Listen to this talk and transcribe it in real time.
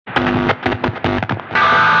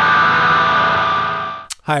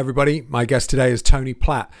Hi, everybody. My guest today is Tony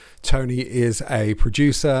Platt. Tony is a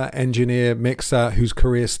producer, engineer, mixer whose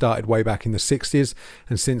career started way back in the 60s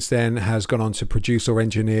and since then has gone on to produce or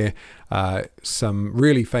engineer some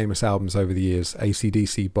really famous albums over the years.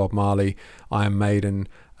 AC/DC, Bob Marley, Iron Maiden,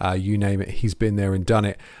 you name it, he's been there and done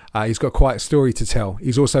it. He's got quite a story to tell.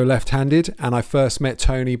 He's also left-handed, and I first met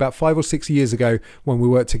Tony about 5 or 6 years ago when we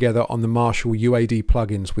worked together on the Marshall UAD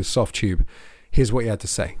plugins with Softtube. Here's what he had to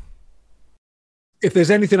say. If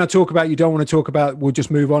there's anything I talk about you don't want to talk about, we'll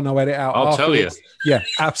just move on. I'll edit out. I'll afterwards. tell you. Yeah,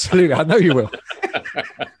 absolutely. I know you will.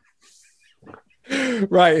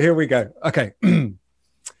 Right, here we go. Okay.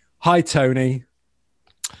 Hi, Tony.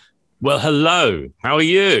 Well, hello. How are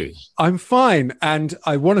you? I'm fine. And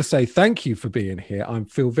I want to say thank you for being here. I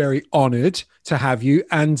feel very honored to have you.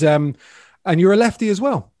 And you're a lefty as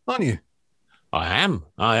well, aren't you? I am.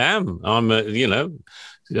 I'm,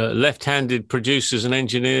 left-handed producers and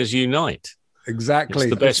engineers unite. Exactly.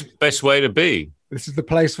 It's the best way to be. This is the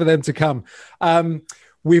place for them to come.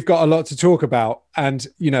 We've got a lot to talk about. And,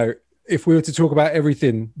 if we were to talk about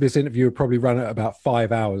everything, this interview would probably run at about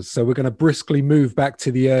 5 hours. So we're going to briskly move back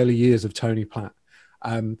to the early years of Tony Platt.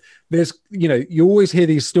 You always hear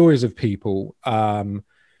these stories of people,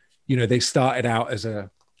 they started out as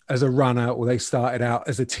a runner or they started out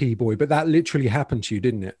as a T-boy, but that literally happened to you,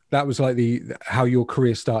 didn't it? That was like how your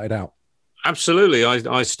career started out. Absolutely.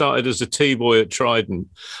 I started as a T-boy at Trident.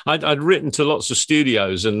 I'd written to lots of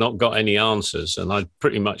studios and not got any answers, and I'd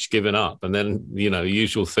pretty much given up. And then,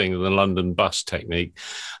 usual thing, the London bus technique.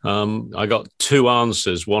 I got 2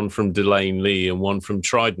 answers, one from Delane Lee and one from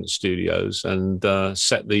Trident Studios, and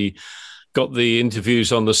got the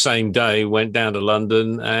interviews on the same day, went down to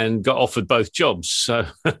London and got offered both jobs. So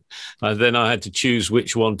then I had to choose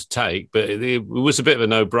which one to take. But it was a bit of a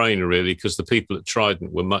no-brainer, really, because the people at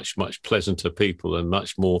Trident were much, much pleasanter people and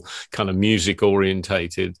much more kind of music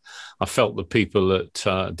orientated. I felt the people at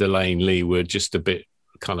Delane Lee were just a bit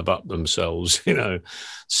kind of up themselves,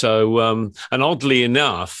 So, and oddly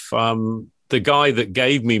enough, the guy that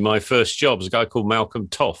gave me my first job was a guy called Malcolm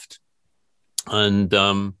Toft. And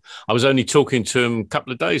I was only talking to him a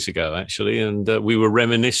couple of days ago, actually, and we were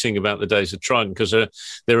reminiscing about the days of Trident because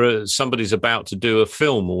somebody's about to do a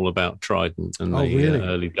film all about Trident and the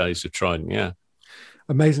early days of Trident. Yeah,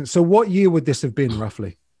 amazing. So, what year would this have been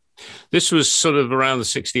roughly? This was sort of around the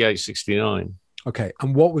 68, 69. Okay,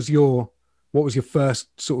 and what was your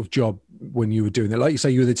first sort of job when you were doing it? Like you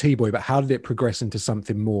say, you were the T-boy, but how did it progress into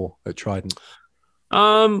something more at Trident?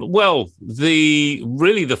 Well,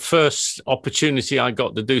 the first opportunity I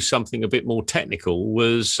got to do something a bit more technical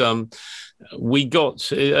was we got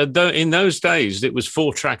in those days it was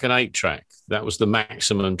 4-track and 8-track. That was the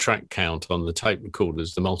maximum track count on the tape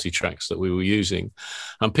recorders, the multi-tracks that we were using,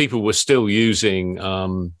 and people were still using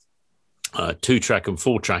 2-track and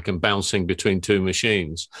 4-track and bouncing between 2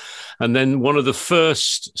 machines. And then one of the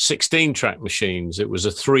first 16-track machines, it was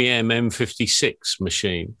a 3M M56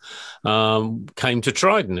 machine, came to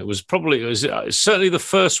Trident. It was certainly the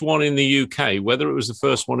first one in the UK. Whether it was the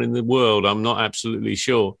first one in the world, I'm not absolutely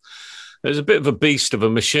sure. It was a bit of a beast of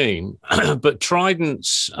a machine, but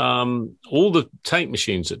Trident's, all the tape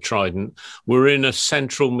machines at Trident were in a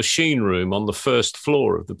central machine room on the first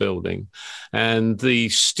floor of the building. And the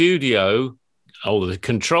studio, the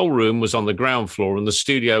control room was on the ground floor and the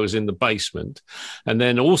studio was in the basement. And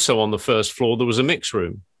then also on the first floor, there was a mix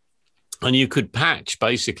room. And you could patch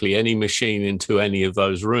basically any machine into any of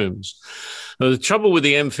those rooms. Now, the trouble with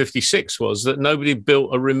the M56 was that nobody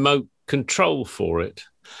built a remote control for it.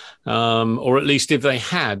 Or at least if they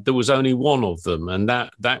had, there was only one of them, and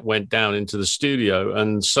that went down into the studio.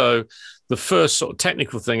 And so the first sort of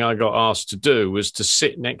technical thing I got asked to do was to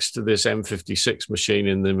sit next to this M56 machine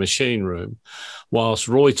in the machine room, whilst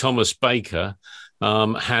Roy Thomas Baker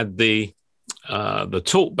had the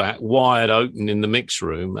talkback wired open in the mix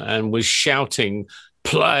room and was shouting,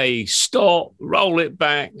 "Play, stop, roll it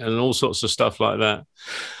back," and all sorts of stuff like that.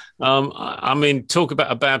 Talk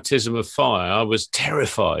about a baptism of fire. I was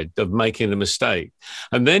terrified of making a mistake.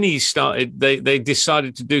 And then they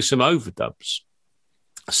decided to do some overdubs.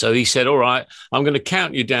 So he said, "All right, I'm going to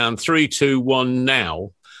count you down 3, 2, 1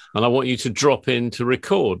 now. And I want you to drop in to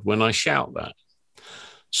record when I shout that."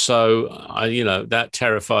 So, that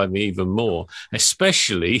terrified me even more,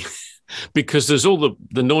 especially because there's all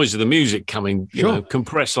the noise of the music coming,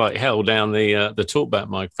 compressed like hell down the talkback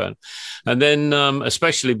microphone. And then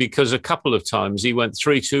especially because a couple of times he went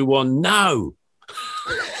 3, 2, 1, no.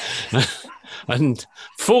 And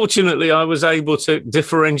fortunately, I was able to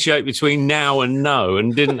differentiate between now and no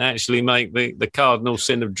and didn't actually make the cardinal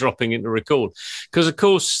sin of dropping into record. Because, of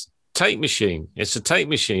course, tape machine. It's a tape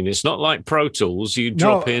machine. It's not like Pro Tools. You No,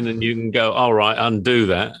 drop in and you can go, all right, undo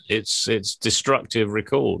that. It's destructive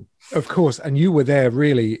record. of course. And you were there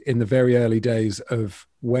really in the very early days of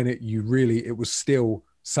when it was still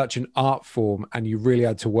such an art form, and you really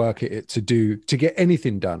had to work at it to get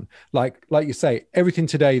anything done. Like you say, everything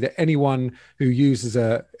today that anyone who uses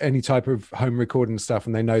any type of home recording stuff,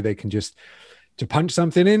 and they know they can just to punch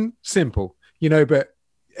something in, simple, but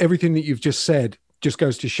everything that you've just said just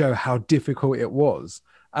goes to show how difficult it was.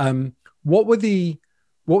 What were the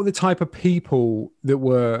type of people that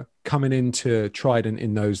were coming into Trident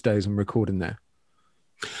in those days and recording there?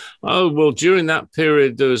 Oh, well, during that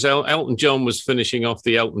period, there was Elton John was finishing off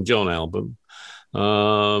the Elton John album.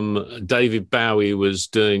 David Bowie was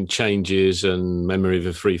doing Changes and Memory of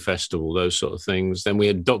a Free Festival, those sort of things. Then we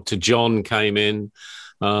had Dr. John came in.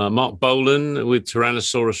 Mark Bolan with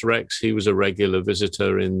Tyrannosaurus Rex, he was a regular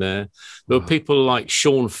visitor in there. There were people like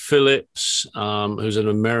Sean Phillips, who's an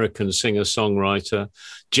American singer-songwriter.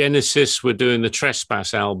 Genesis were doing the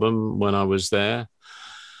Trespass album when I was there.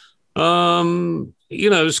 It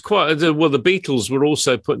was quite the Beatles were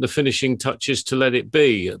also putting the finishing touches to Let It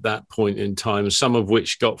Be at that point in time, some of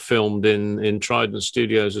which got filmed in Trident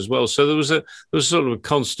Studios as well. So there was sort of a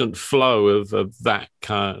constant flow of that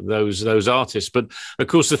those artists. But of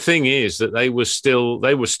course, the thing is that they were still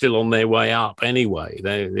on their way up anyway.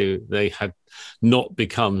 They had not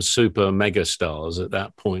become super mega stars at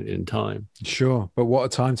that point in time. Sure, but what a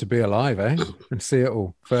time to be alive, eh? And see it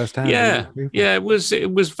all firsthand. Yeah, it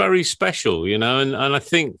was very special, and I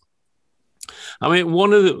think,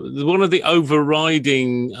 one of the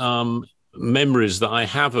overriding memories that I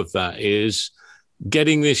have of that is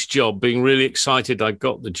getting this job, being really excited I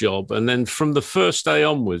got the job, and then from the first day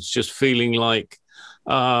onwards, just feeling like,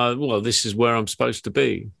 this is where I'm supposed to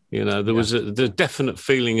be. There was the definite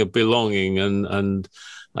feeling of belonging and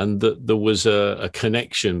that there was a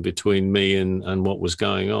connection between me and what was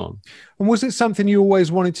going on. And was it something you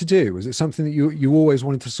always wanted to do? Was it something that you always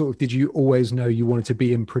wanted to did you always know you wanted to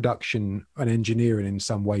be in production and engineering in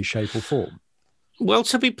some way, shape or form? Well,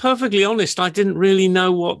 to be perfectly honest, I didn't really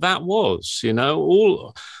know what that was.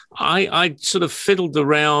 I sort of fiddled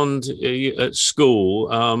around at school.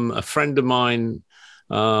 A friend of mine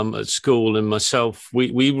at school and myself,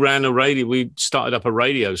 we ran a radio. We started up a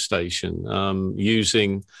radio station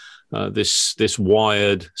using this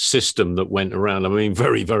wired system that went around.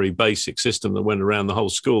 Very, very basic system that went around the whole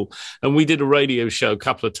school. And we did a radio show a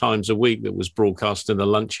couple of times a week that was broadcast in the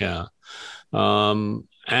lunch hour.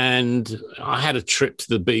 And I had a trip to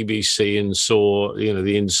the BBC and saw,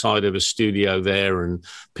 the inside of a studio there and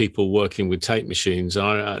people working with tape machines.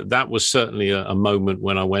 That was certainly a moment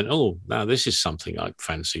when I went, oh, now this is something I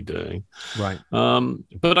fancy doing. Right.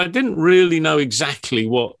 But I didn't really know exactly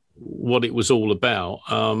what it was all about.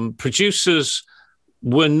 Producers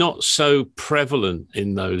were not so prevalent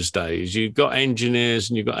in those days. You've got engineers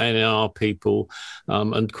and you've got A&R people,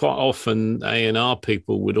 and quite often A&R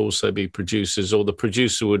people would also be producers, or the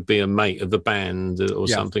producer would be a mate of the band or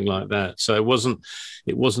something like that. So it wasn't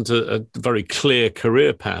a very clear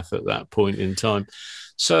career path at that point in time.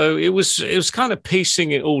 So it was kind of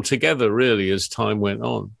piecing it all together really as time went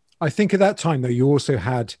on. I think at that time though, you also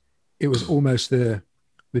had, it was almost the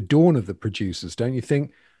dawn of the producers, don't you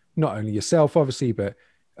think? Not only yourself, obviously, but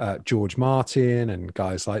George Martin and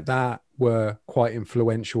guys like that were quite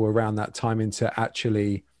influential around that time into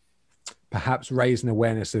actually perhaps raising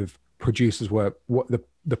awareness of producers were what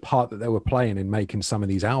the part that they were playing in making some of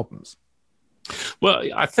these albums. Well,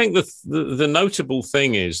 I think the notable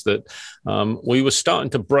thing is that we were starting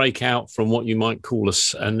to break out from what you might call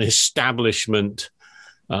an establishment.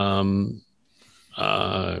 What's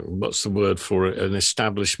the word for it? An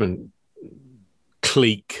establishment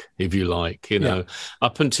clique, if you like.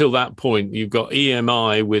 Up until that point, you've got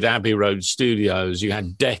EMI with Abbey Road Studios, you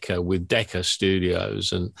had Decca with Decca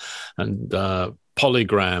Studios, and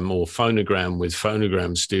Polygram or Phonogram with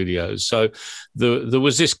Phonogram Studios. So there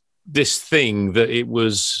was this thing that it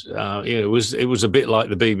was it was a bit like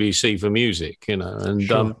the BBC for music, and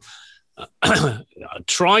sure.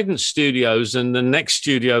 Trident Studios and the next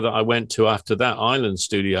studio that I went to after that, Island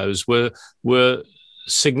Studios, were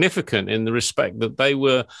significant in the respect that they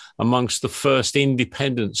were amongst the first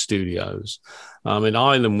independent studios.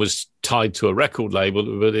 Island was tied to a record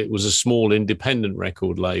label, but it was a small independent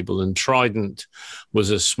record label, and Trident was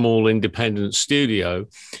a small independent studio.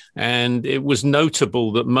 And it was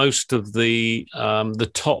notable that most of the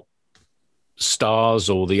top stars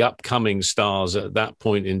or the upcoming stars at that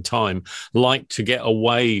point in time like to get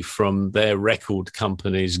away from their record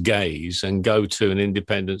company's gaze and go to an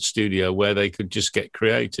independent studio where they could just get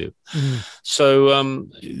creative. So,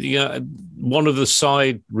 one of the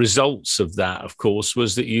side results of that, of course,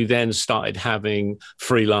 was that you then started having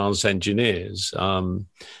freelance engineers. One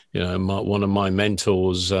of my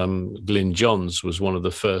mentors, Glyn Johns, was one of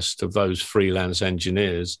the first of those freelance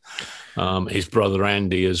engineers. His brother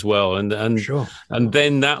Andy as well, and Sure. And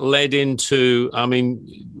then that led into, I mean,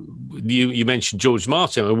 you mentioned George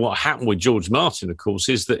Martin, and what happened with George Martin, of course,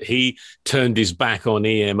 is that he turned his back on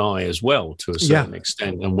EMI as well to a certain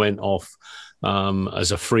extent, and went off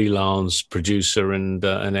as a freelance producer and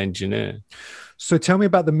an engineer. So tell me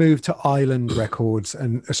about the move to Island Records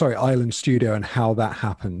Island Studio, and how that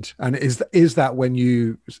happened. And is that when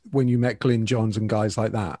you met Glyn Johns and guys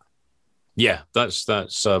like that? Yeah, that's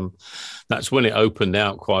when it opened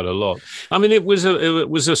out quite a lot. I mean, it was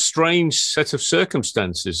a strange set of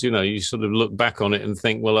circumstances. You sort of look back on it and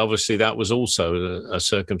think, well, obviously that was also a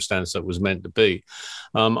circumstance that was meant to be.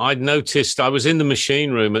 I'd noticed, I was in the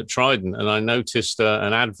machine room at Trident, and I noticed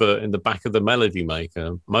an advert in the back of the Melody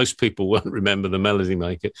Maker. Most people won't remember the Melody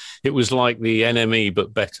Maker. It was like the NME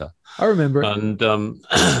but better. I remember it. And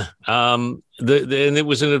and it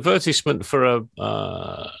was an advertisement for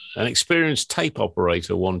an experienced tape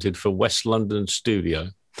operator wanted for West London studio,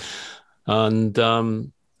 and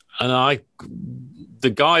the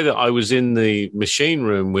guy that I was in the machine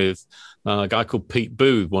room with, a guy called Pete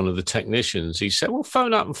Booth, one of the technicians, he said, "Well,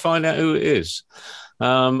 phone up and find out who it is."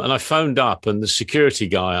 And I phoned up, and the security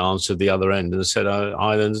guy answered the other end and said,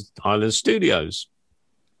 Island Studios.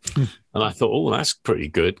 And I thought, oh, that's pretty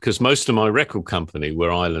good, because most of my record company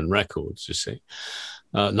were Island Records, you see.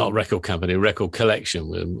 Not record company, record collection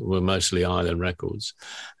were mostly Island Records.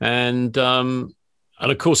 And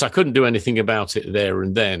of course, I couldn't do anything about it there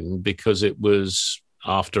and then, because it was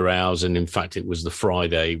after hours. And in fact, it was the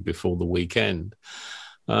Friday before the weekend.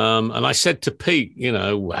 And I said to Pete,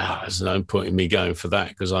 wow, there's no point in me going for that,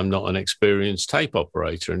 because I'm not an experienced tape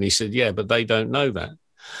operator. And he said, yeah, but they don't know that.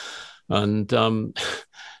 And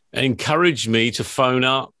encouraged me to phone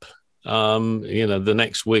up, the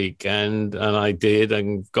next week. And I did,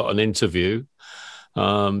 and got an interview.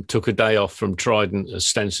 Took a day off from Trident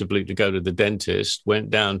ostensibly to go to the dentist, went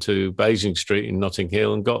down to Basing Street in Notting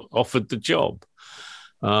Hill and got offered the job.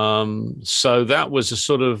 So that was a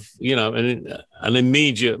sort of, an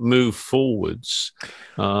immediate move forwards,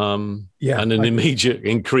 and an immediate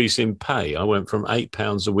increase in pay. I went from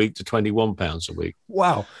 £8 a week to £21 a week.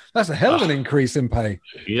 Wow. That's a hell of an increase in pay.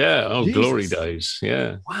 Yeah. Oh, Jesus. Glory days.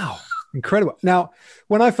 Yeah. Wow. Incredible. Now,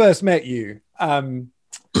 when I first met you,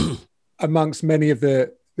 amongst many of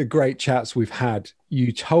the great chats we've had,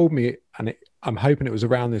 you told me, and I'm hoping it was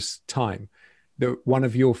around this time, that one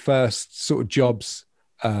of your first sort of jobs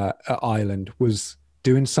at Island was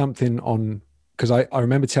doing something on, because I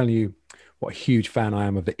remember telling you what a huge fan I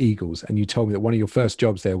am of the Eagles, and you told me that one of your first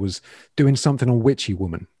jobs there was doing something on Witchy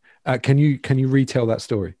Woman. Can you retell that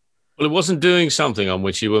story? Well, it wasn't doing something on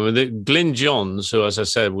Witchy Woman. Glyn Johns, who, as I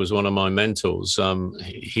said, was one of my mentors,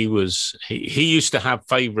 he used to have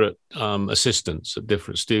favourite assistants at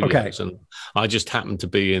different studios, and I just happened to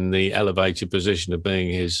be in the elevated position of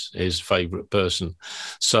being his favourite person.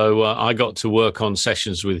 So I got to work on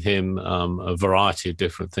sessions with him, a variety of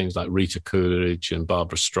different things like Rita Coolidge and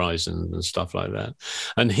Barbara Streisand and stuff like that.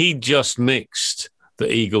 And he just mixed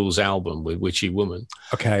the Eagles album with Witchy Woman.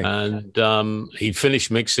 Okay. And he finished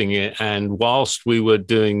mixing it. And whilst we were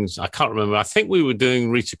doing, I can't remember, I think we were doing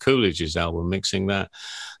Rita Coolidge's album, mixing that.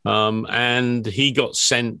 And he got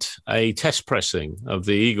sent a test pressing of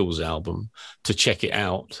the Eagles album to check it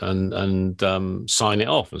out and sign it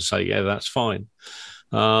off and say, yeah, that's fine.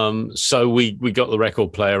 So we got the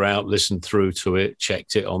record player out, listened through to it,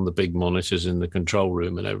 checked it on the big monitors in the control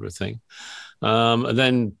room and everything. And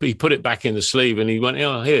then he put it back in the sleeve and he went,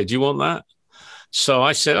 oh, here, do you want that? So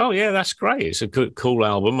I said, oh, yeah, that's great. It's a good, cool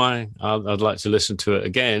album. I'd like to listen to it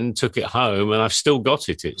again. Took it home and I've still got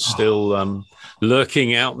it. It's still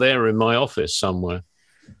lurking out there in my office somewhere.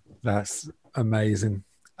 That's amazing.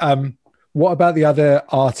 What about the other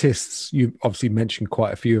artists? You obviously mentioned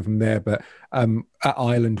quite a few of them there, but at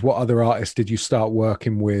Island, what other artists did you start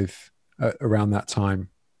working with around that time?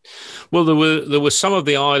 Well, there were some of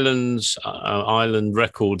the Island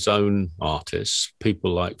Records' own artists,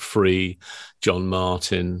 people like Free, John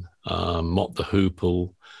Martin, Mott the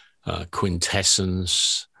Hoople,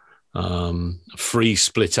 Quintessence. Free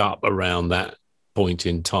split up around that point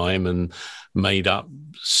in time and made up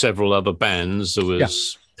several other bands. There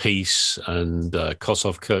was Peace and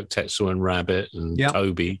Kossoff, Kirk, Tetsuo and Rabbit and Yeah.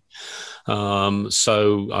 Toby.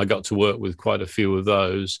 So I got to work with quite a few of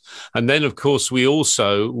those. And then, of course, we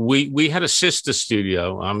had a sister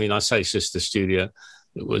studio. I mean, I say sister studio.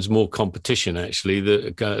 It was more competition,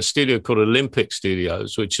 actually. A studio called Olympic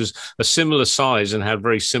Studios, which is a similar size and had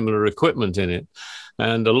very similar equipment in it.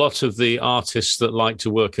 And a lot of the artists that like to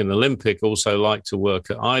work in Olympic also like to work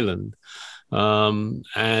at Island.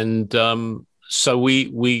 So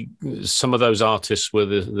we some of those artists were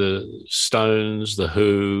the Stones, the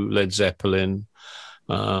Who, Led Zeppelin,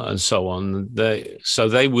 and so on.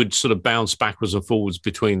 They would sort of bounce backwards and forwards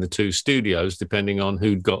between the two studios, depending on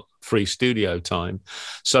who'd got free studio time.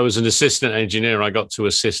 So as an assistant engineer, I got to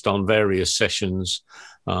assist on various sessions.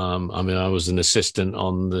 I mean, I was an assistant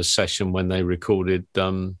on the session when they recorded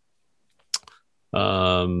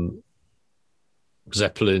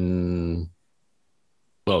Zeppelin.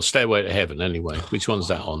 Well, Stairway to Heaven, anyway. Which one's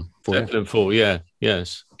that on? Zeppelin 4, yeah,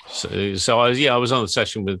 yes. So I was on the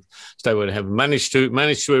session with Stairway to Heaven. Managed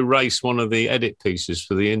to erase one of the edit pieces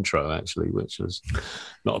for the intro, actually, which was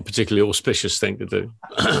not a particularly auspicious thing to do.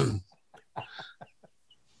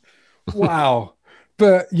 Wow.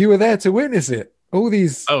 But you were there to witness it. All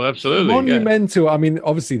these absolutely monumental, yeah. I mean,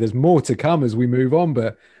 obviously there's more to come as we move on,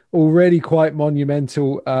 but already quite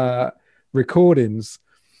monumental recordings.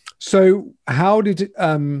 So how did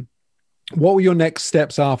what were your next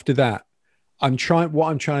steps after that? What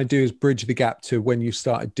I'm trying to do is bridge the gap to when you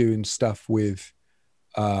started doing stuff with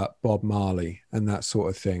Bob Marley and that sort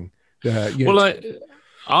of thing.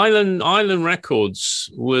 Island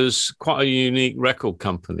Records was quite a unique record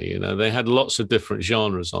company. You know, they had lots of different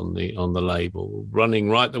genres on the label, running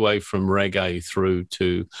right the way from reggae through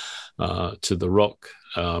to the rock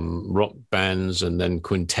bands, and then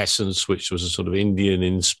Quintessence, which was a sort of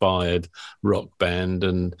Indian-inspired rock band.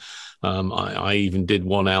 And I even did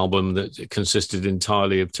one album that consisted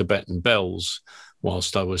entirely of Tibetan bells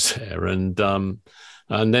whilst I was there.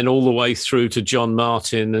 And then all the way through to John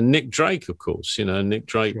Martin and Nick Drake, of course. You know, Nick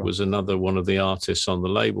Drake was another one of the artists on the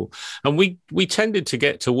label. And we tended to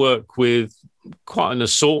get to work with quite an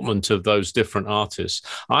assortment of those different artists.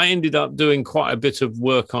 I ended up doing quite a bit of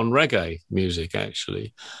work on reggae music,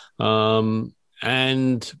 actually. What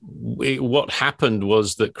happened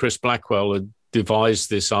was that Chris Blackwell had devised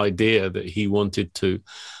this idea that he wanted to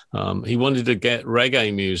get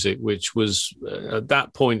reggae music, which was at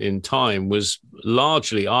that point in time was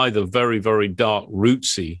largely either very, very dark,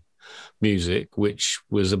 rootsy music, which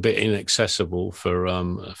was a bit inaccessible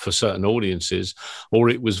for certain audiences, or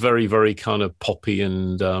it was very, very kind of poppy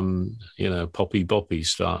and poppy boppy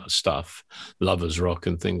stuff, lovers rock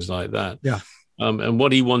and things like that. Yeah. And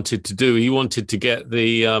what he wanted to do, he wanted to get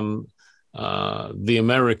the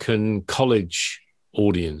American college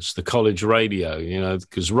audience, the college radio, you know,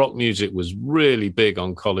 because rock music was really big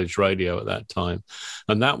on college radio at that time.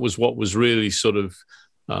 And that was what was really sort of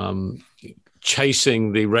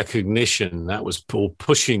chasing the recognition. That was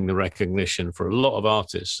pushing the recognition for a lot of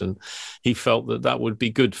artists. And he felt that would be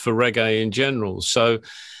good for reggae in general. So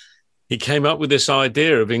he came up with this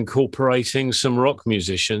idea of incorporating some rock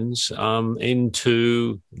musicians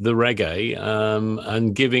into the reggae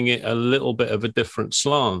and giving it a little bit of a different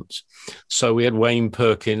slant. So we had Wayne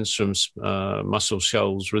Perkins from Muscle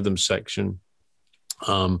Shoals Rhythm Section,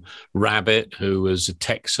 Rabbit, who was a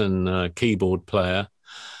Texan keyboard player,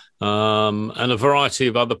 and a variety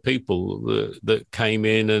of other people that came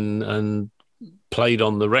in and played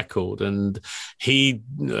on the record. And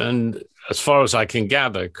as far as I can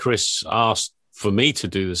gather, Chris asked for me to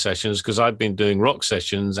do the sessions because I'd been doing rock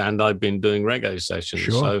sessions and I'd been doing reggae sessions.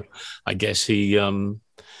 Sure. So I guess he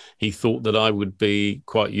thought that I would be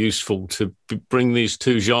quite useful to bring these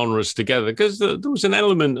two genres together, because there was an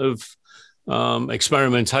element of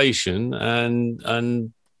experimentation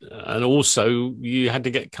and also you had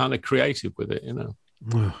to get kind of creative with it, you know.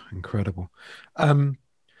 Oh, incredible.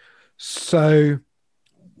 So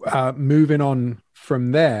moving on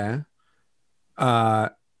from there,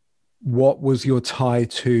 what was your tie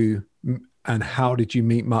to and how did you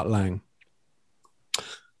meet Mutt Lange?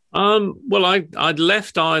 Well, I'd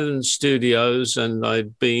left Island Studios and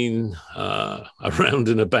I'd been around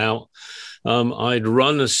and about. I'd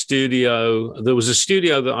run a studio. There was a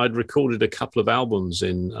studio that I'd recorded a couple of albums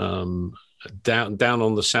in down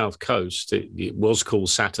on the South Coast. It was called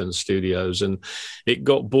Saturn Studios, and it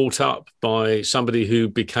got bought up by somebody who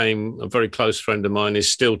became a very close friend of mine,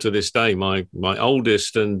 is still to this day my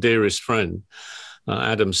oldest and dearest friend,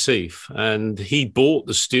 Adam Seif. And he bought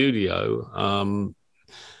the studio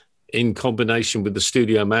in combination with the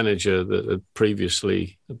studio manager that had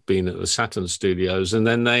previously been at the Saturn Studios. And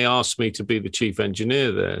then they asked me to be the chief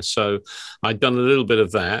engineer there. So I'd done a little bit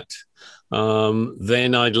of that.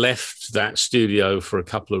 Then I'd left that studio for a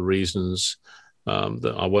couple of reasons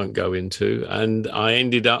that I won't go into. And I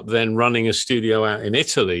ended up then running a studio out in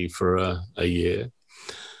Italy for a year.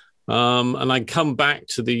 And I'd come back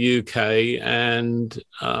to the UK and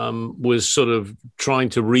was sort of trying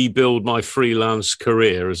to rebuild my freelance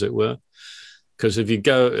career, as it were. Because if you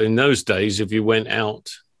go in those days, if you went out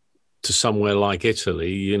to somewhere like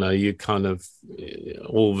Italy, you know, you kind of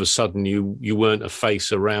all of a sudden you weren't a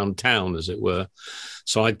face around town, as it were.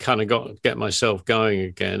 So I'd kind of get myself going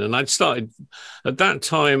again. And I'd started at that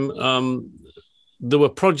time. There were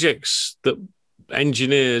projects that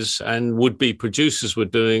engineers and would-be producers were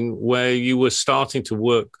doing where you were starting to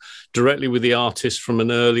work directly with the artist from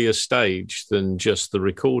an earlier stage than just the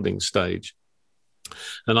recording stage.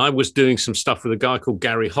 And I was doing some stuff with a guy called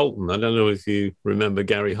Gary Holton. I don't know if you remember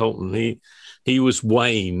Gary Holton. He was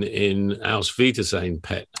Wayne in Aus Wiedersehen,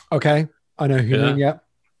 Pet. Okay, I know who you mean, yeah.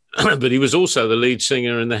 But he was also the lead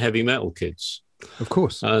singer in the Heavy Metal Kids. Of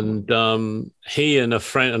course. And he and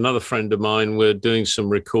another friend of mine were doing some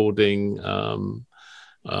recording on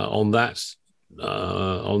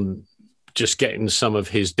just getting some of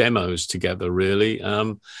his demos together, really.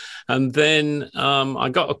 And then I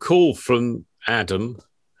got a call from Adam,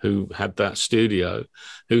 who had that studio,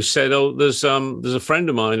 who said, "Oh, there's a friend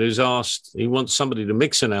of mine who's asked. He wants somebody to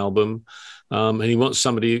mix an album, and he wants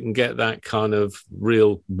somebody who can get that kind of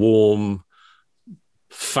real warm,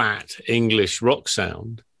 fat English rock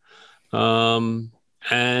sound, and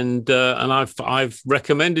I've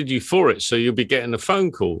recommended you for it, so you'll be getting a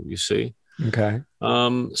phone call, you see." Okay.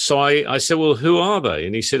 So I said, "Well, who are they?"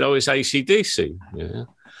 And he said, "Oh, it's AC/DC." Yeah.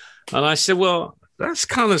 And I said, "Well, that's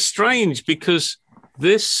kind of strange because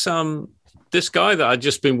this guy that I'd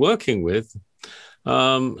just been working with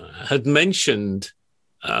had mentioned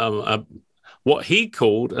what he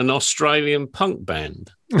called an Australian punk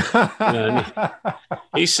band." And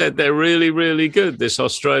he said they're really, really good, this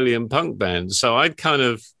Australian punk band. So I'd kind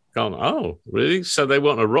of gone, "Oh, really? So they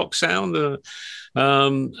want a rock sound?"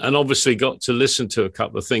 And obviously got to listen to a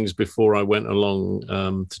couple of things before I went along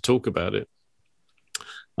to talk about it.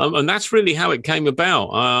 And that's really how it came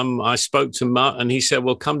about. I spoke to Mutt and he said,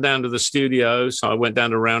 "Well, come down to the studio." So I went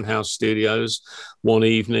down to Roundhouse Studios one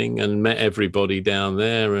evening and met everybody down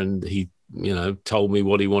there. And he, you know, told me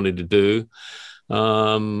what he wanted to do.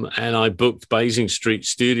 And I booked Basing Street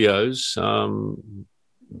Studios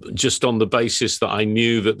just on the basis that I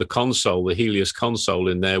knew that the Helios console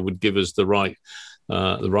in there would give us the right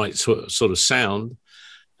sort of sound.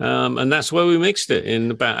 And that's where we mixed it in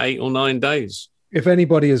about 8 or 9 days. If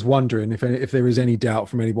anybody is wondering, if there is any doubt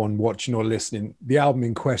from anyone watching or listening, the album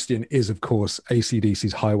in question is, of course,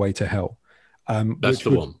 AC/DC's Highway to Hell. That's which the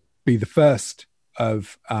would one. Be the first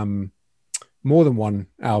of more than one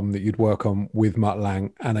album that you'd work on with Mutt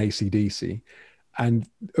Lange and AC/DC. And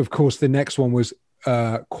of course, the next one was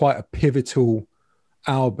quite a pivotal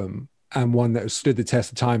album and one that has stood the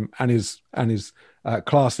test of time and is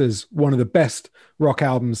classed as one of the best rock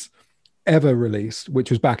albums ever released, which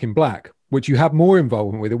was Back in Black, which you have more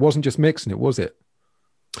involvement with. It wasn't just mixing it, was it?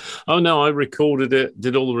 Oh no, I recorded it,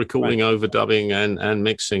 did all the recording, right, overdubbing and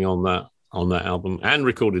mixing on that album, and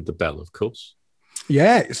recorded the bell, of course.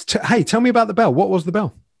 Yeah. Hey, tell me about the bell. What was the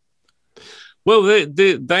bell? Well,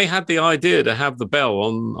 they had the idea to have the bell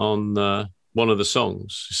on one of the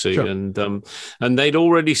songs, you see, sure. And they'd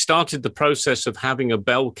already started the process of having a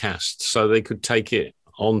bell cast so they could take it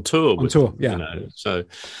on tour. Yeah. You know? So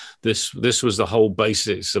this was the whole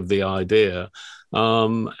basics of the idea.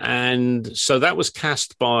 And so that was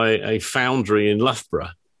cast by a foundry in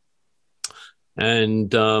Loughborough.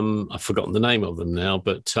 And I've forgotten the name of them now,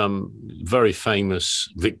 but very famous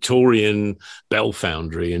Victorian bell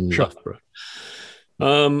foundry in sure. Loughborough.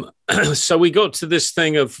 So we got to this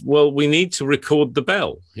thing of, well, we need to record the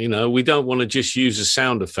bell. You know, we don't want to just use a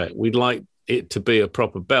sound effect. We'd like it to be a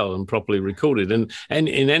proper bell and properly recorded. And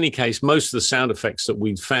in any case, most of the sound effects that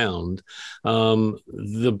we'd found,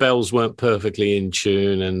 the bells weren't perfectly in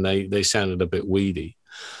tune and they sounded a bit weedy.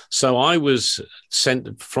 So I was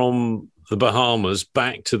sent from the Bahamas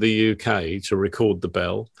back to the UK to record the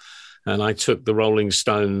bell. And I took the Rolling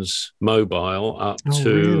Stones mobile up to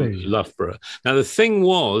really? Loughborough. Now, the thing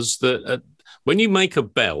was that when you make a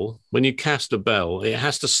bell, when you cast a bell, it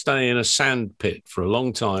has to stay in a sand pit for a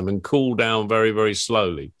long time and cool down very, very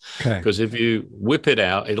slowly. Okay. Because if you whip it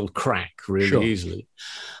out, it'll crack really easily.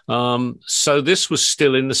 So this was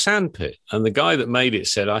still in the sand pit. And the guy that made it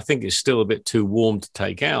said, I think it's still a bit too warm to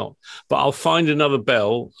take out, but I'll find another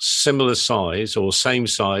bell similar size or same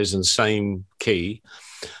size and same key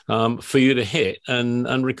for you to hit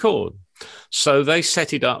and record. So they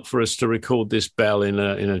set it up for us to record this bell in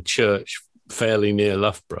a church fairly near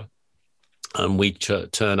Loughborough. And we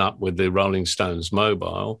turn up with the Rolling Stones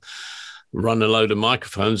mobile, run a load of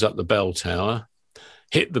microphones up the bell tower,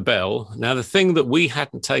 hit the bell. Now, the thing that we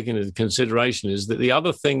hadn't taken into consideration is that the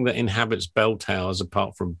other thing that inhabits bell towers,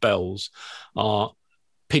 apart from bells, are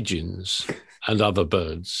pigeons and other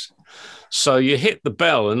birds. So you hit the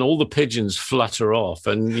bell and all the pigeons flutter off,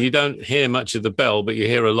 and you don't hear much of the bell, but you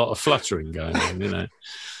hear a lot of fluttering going on, you know.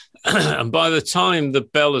 And by the time the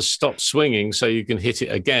bell has stopped swinging so you can hit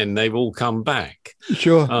it again, they've all come back.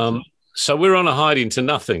 Sure. So we're on a hiding to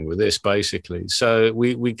nothing with this, basically. So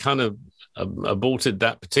we kind of aborted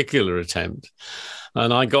that particular attempt.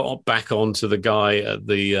 And I got back onto the guy at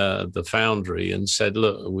the foundry and said,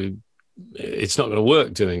 look, it's not going to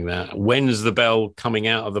work doing that. When's the bell coming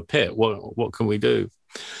out of the pit? What can we do?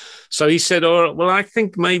 So he said, all right, well, I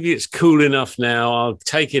think maybe it's cool enough now. I'll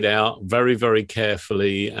take it out very, very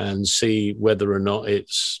carefully and see whether or not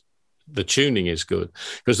the tuning is good.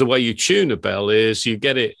 Because the way you tune a bell is you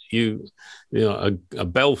get it, a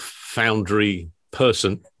bell foundry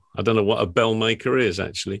person. I don't know what a bell maker is,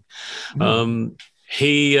 actually. No.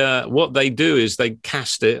 What they do is they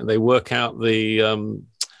cast it and they work out the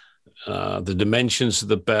dimensions of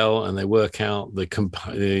the bell, and they work out the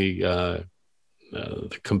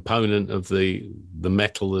component of the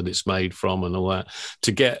metal that it's made from and all that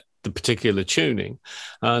to get the particular tuning.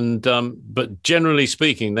 And but generally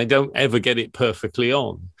speaking, they don't ever get it perfectly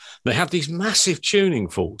on. They have these massive tuning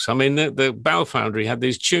forks. I mean, the Bell Foundry had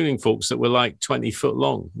these tuning forks that were like 20 foot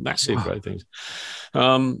long, massive, wow, great things.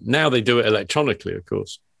 Now they do it electronically, of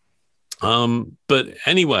course. But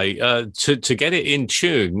anyway, to get it in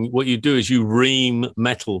tune, what you do is you ream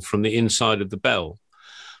metal from the inside of the bell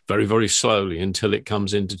very, very slowly until it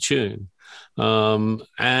comes into tune.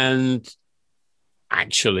 And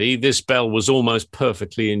actually, this bell was almost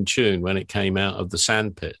perfectly in tune when it came out of the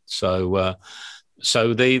sandpit. So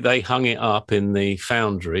they hung it up in the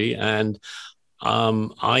foundry, and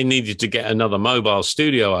I needed to get another mobile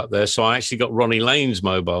studio up there. So I actually got Ronnie Lane's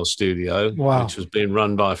mobile studio, wow, which was being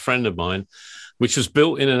run by a friend of mine, which was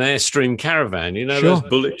built in an Airstream caravan. You know, sure, those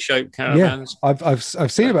bullet-shaped caravans? Yeah,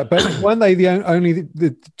 I've seen about, but weren't they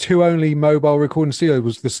the two only mobile recording studios?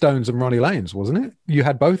 Was the Stones and Ronnie Lane's, wasn't it? You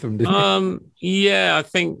had both of them, didn't you? Yeah, I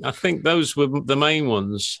think those were the main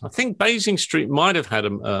ones. I think Basing Street might have had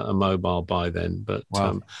a mobile by then, but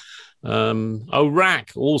wow.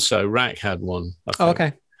 Rack had one. I think. Oh,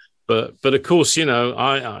 okay. But of course, you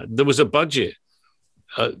know, there was a budget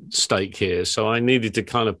at stake here, so I needed to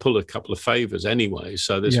kind of pull a couple of favors anyway.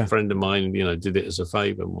 So this friend of mine, you know, did it as a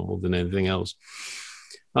favor more than anything else.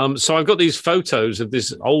 So I've got these photos of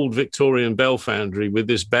this old Victorian bell foundry with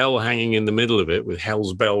this bell hanging in the middle of it with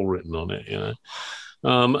Hell's Bell written on it, you know,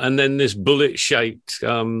 and then this bullet-shaped,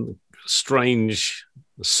 strange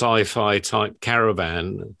sci-fi type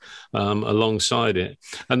caravan alongside it.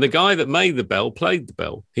 And the guy that made the bell played the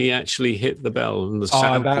bell. He actually hit the bell, and the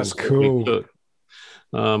sound that's cool. That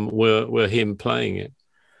were him playing it.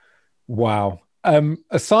 Wow.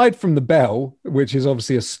 Aside from the bell, which is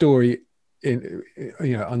obviously a story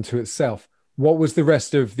unto itself, what was the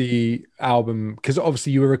rest of the album? Because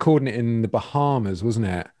obviously you were recording it in the Bahamas, wasn't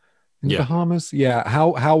it? In the Bahamas? Yeah.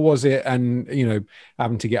 How was it? And, you know,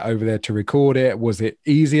 having to get over there to record it, was it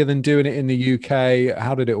easier than doing it in the UK?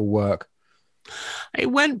 How did it all work?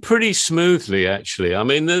 It went pretty smoothly, actually. I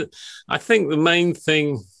mean, I think the main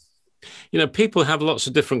thing, you know, people have lots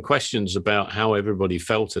of different questions about how everybody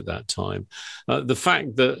felt at that time. The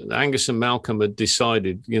fact that Angus and Malcolm had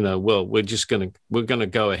decided, you know, well, we're going to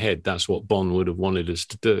go ahead. That's what Bon would have wanted us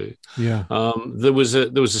to do. Yeah. There was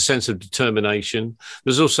a sense of determination.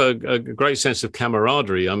 There's also a great sense of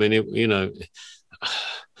camaraderie. I mean,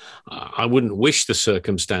 I wouldn't wish the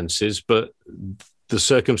circumstances, but the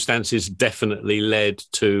circumstances definitely led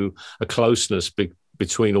to a closeness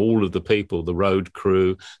between all of the people, the road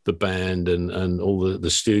crew, the band, and all the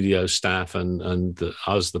studio staff and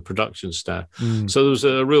us, the production staff. So there was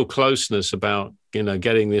a real closeness about, you know,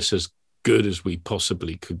 getting this as good as we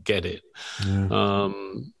possibly could get it.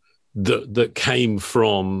 That came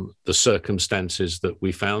from the circumstances that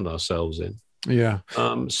we found ourselves in. Yeah.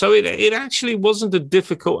 So it actually wasn't a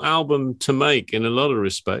difficult album to make in a lot of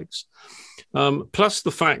respects. Plus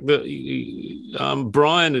the fact that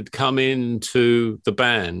Brian had come into the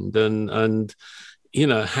band and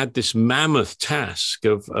had this mammoth task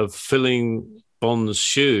of filling Bond's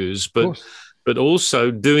shoes, but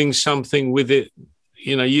also doing something with it.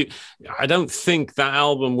 I don't think that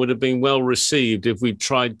album would have been well received if we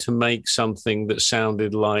tried to make something that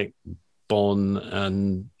sounded like Bon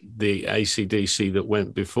and the AC/DC that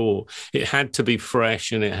went before. It had to be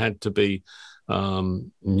fresh and it had to be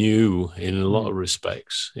new in a lot of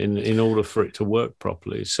respects in order for it to work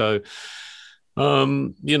properly. So,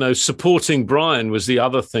 supporting Brian was the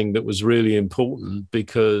other thing that was really important,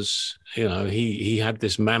 because, he had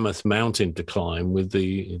this mammoth mountain to climb with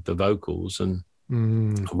the vocals, and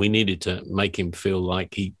we needed to make him feel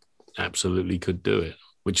like he absolutely could do it,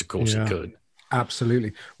 which of course he could.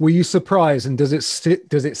 Absolutely. Were you surprised, and does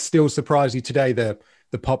it still surprise you today, the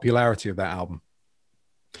popularity of that album?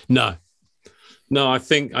 No, I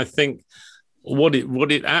think what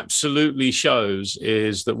it absolutely shows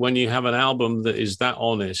is that when you have an album that is that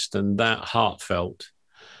honest and that heartfelt,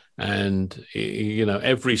 and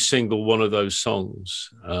every single one of those songs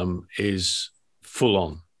is full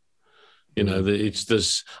on.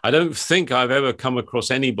 I don't think I've ever come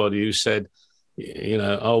across anybody who said,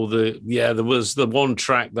 there was the one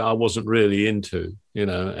track that I wasn't really into.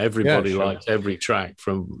 Everybody liked every track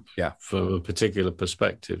from a particular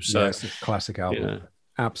perspective. So it's a classic album.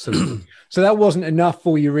 Absolutely. So that wasn't enough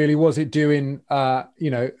for you, really, was it? Doing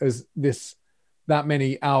as that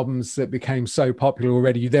many albums that became so popular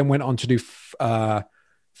already, you then went on to do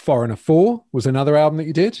Foreigner 4 was another album that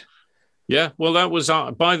you did. Yeah, well, that was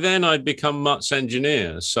by then I'd become Mutt's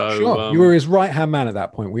engineer. So you were his right-hand man at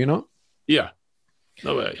that point, were you not? Yeah,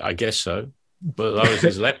 no, I guess so. But I was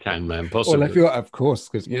his left-hand man, possibly. Well, of course,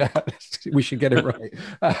 because we should get it right.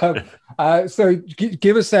 So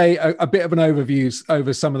give us a bit of an overview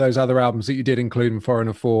over some of those other albums that you did, including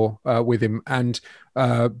Foreigner 4 with him. And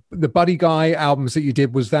the Buddy Guy albums that you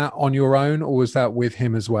did, was that on your own or was that with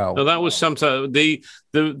him as well? No, that was sometime. The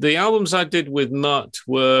albums I did with Mutt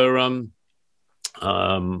were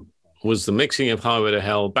was the mixing of Highway to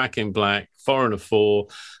Hell, Back in Black, Foreigner 4,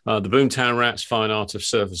 the Boomtown Rats' Fine Art of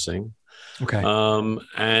Surfacing. Okay.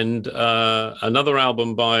 And another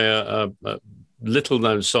album by a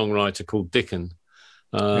little-known songwriter called Dickon,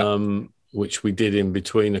 which we did in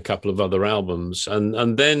between a couple of other albums.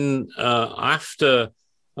 And then after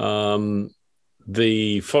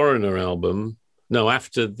the Foreigner album,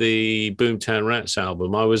 after the Boomtown Rats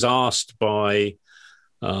album, I was asked by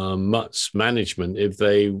Mutt's management if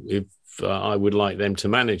I would like them to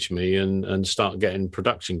manage me and start getting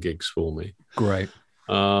production gigs for me. Great.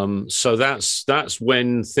 So that's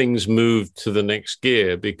when things moved to the next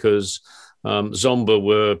gear, because Zomba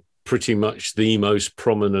were pretty much the most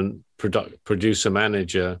prominent producer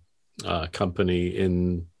manager company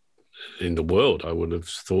in the world, I would have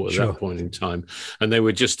thought at that point in time. And they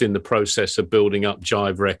were just in the process of building up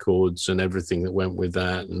Jive Records and everything that went with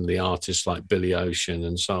that, and the artists like Billy Ocean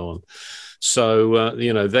and so on. So,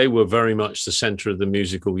 they were very much the center of the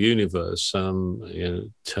musical universe,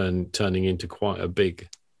 turning into quite a big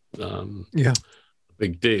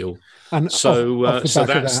deal. And so that's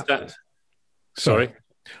that. Sorry.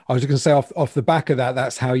 I was going to say off the back of that,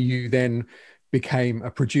 that's how you then became a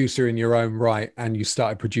producer in your own right, and you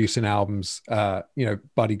started producing albums,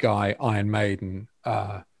 Buddy Guy, Iron Maiden.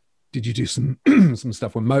 Did you do some some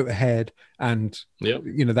stuff with Motorhead? And,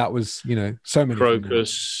 that was, so many.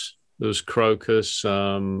 Crocus. There was Crocus.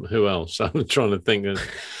 Who else? I'm trying to think of.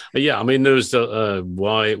 There was the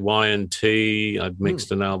Y&T. I'd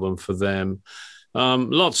mixed an album for them.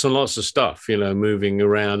 Lots and lots of stuff, moving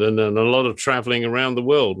around, and then a lot of traveling around the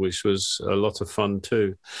world, which was a lot of fun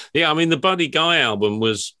too. The Buddy Guy album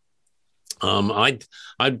was. I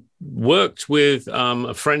worked with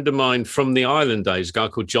a friend of mine from the Island days, a guy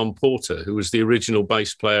called John Porter, who was the original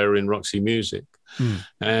bass player in Roxy Music,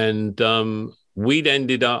 and we'd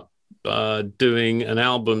ended up doing an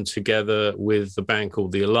album together with the band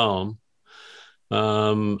called The Alarm.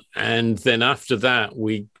 And then after that,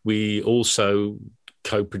 we also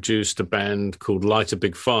co-produced a band called Light a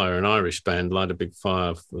Big Fire, an Irish band, Light a Big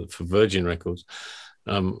Fire for Virgin Records.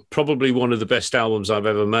 Probably one of the best albums I've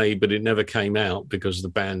ever made, but it never came out because the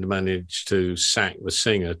band managed to sack the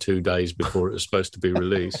singer 2 days before it was supposed to be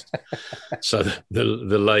released. So the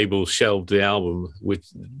label shelved the album, which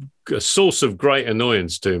a source of great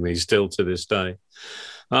annoyance to me still to this day.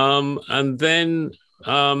 And then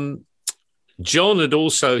John had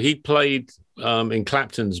he played in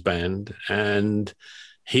Clapton's band, and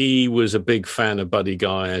he was a big fan of Buddy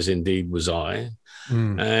Guy, as indeed was I.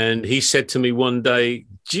 And he said to me one day,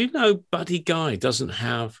 do you know Buddy Guy doesn't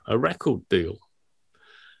have a record deal?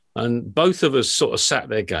 And both of us sort of sat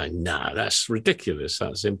there going, no, that's ridiculous.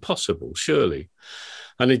 That's impossible, surely.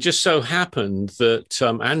 And it just so happened that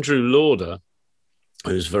Andrew Lauder,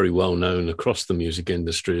 who's very well known across the music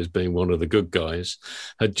industry as being one of the good guys,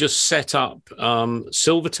 had just set up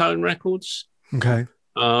Silvertone Records. Okay.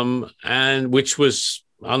 And which was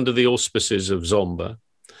under the auspices of Zomba.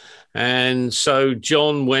 And so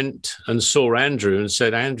John went and saw Andrew and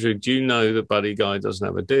said, Andrew, do you know that Buddy Guy doesn't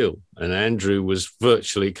have a deal? And Andrew was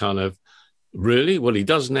virtually kind of, really? Well, he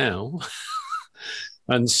does now.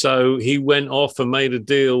 And so he went off and made a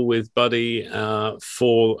deal with Buddy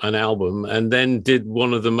for an album, and then did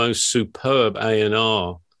one of the most superb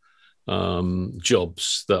A&R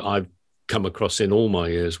jobs that I've come across in all my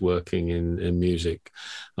years working in music,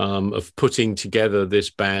 of putting together this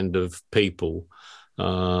band of people.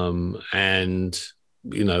 And,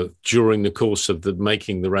 you know, during the course of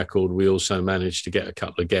making the record, we also managed to get a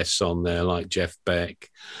couple of guests on there like Jeff Beck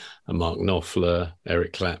and Mark Knopfler,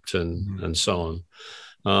 Eric Clapton, and so on.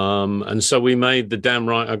 And so we made the Damn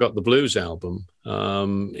Right I Got the Blues album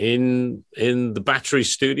in the Battery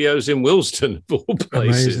Studios in Willesden, of all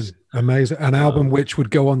places. Amazing. An album which would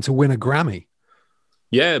go on to win a Grammy.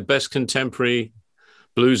 Yeah, Best Contemporary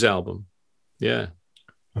Blues Album. Yeah.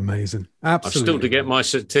 Amazing. Absolutely. I've still to get my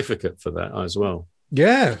certificate for that as well.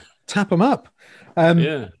 Yeah, tap them up.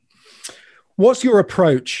 Yeah. What's your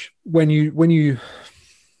approach when you're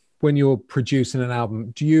producing an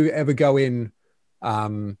album? Do you ever go in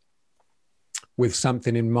with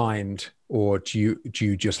something in mind, or do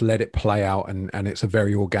you just let it play out and it's a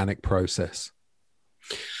very organic process?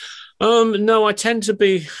 No, I tend to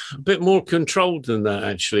be a bit more controlled than that,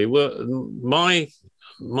 actually. Well, my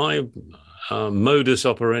modus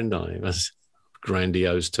operandi, that's a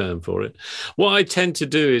grandiose term for it. What I tend to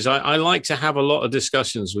do is I like to have a lot of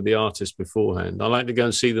discussions with the artist beforehand. I like to go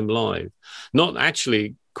and see them live. Not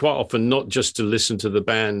actually, quite often, not just to listen to the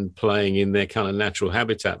band playing in their kind of natural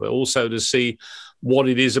habitat, but also to see what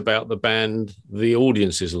it is about the band the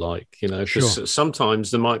audience is like, you know, because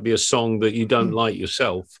sometimes there might be a song that you don't like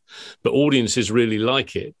yourself, but audiences really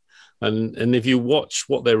like it. And if you watch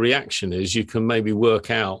what their reaction is, you can maybe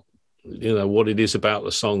work out, you know, what it is about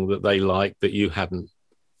the song that they like that you hadn't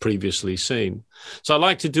previously seen. So I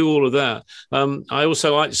like to do all of that. I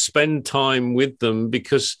also like to spend time with them,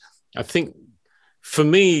 because I think for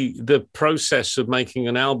me, the process of making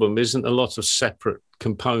an album isn't a lot of separate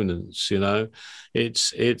components, you know. It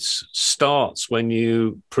starts when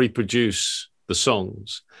you pre-produce the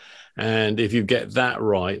songs. And if you get that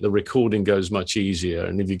right, the recording goes much easier.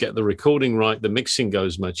 And if you get the recording right, the mixing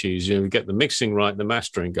goes much easier. If you get the mixing right, the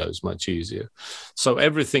mastering goes much easier. So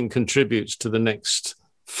everything contributes to the next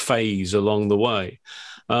phase along the way.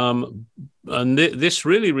 And this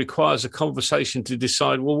really requires a conversation to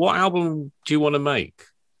decide, well, what album do you want to make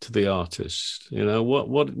to the artist? You know,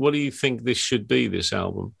 what do you think this should be, this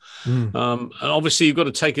album? And obviously you've got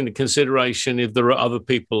to take into consideration if there are other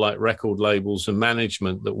people like record labels and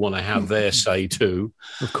management that want to have their say too.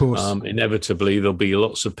 Of course. Inevitably there'll be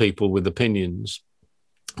lots of people with opinions.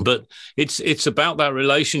 But it's about that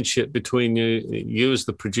relationship between you as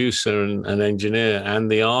the producer and engineer and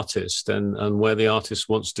the artist, and where the artist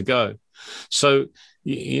wants to go. So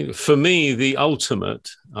for me, the ultimate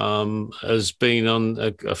has been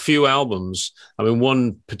on a few albums. I mean,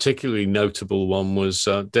 one particularly notable one was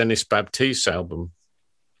Dennis Baptiste's album,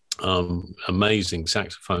 amazing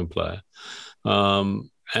saxophone player.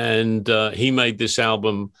 And he made this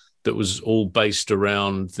album that was all based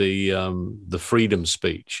around the freedom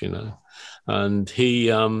speech, you know. And he,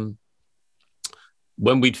 when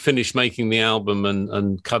we'd finished making the album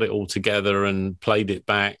and cut it all together and played it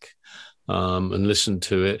back and listened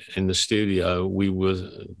to it in the studio, we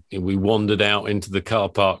wandered out into the car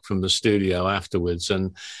park from the studio afterwards,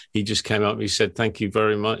 and he just came up and he said, "Thank you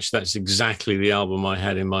very much. That's exactly the album I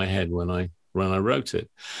had in my head when I wrote it."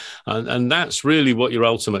 And that's really what your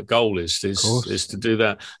ultimate goal is to do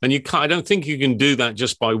that. And I don't think you can do that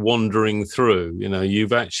just by wandering through. You know,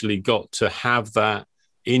 you've actually got to have that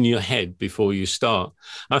in your head before you start.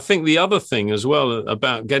 I think the other thing as well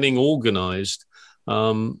about getting organized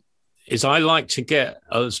is I like to get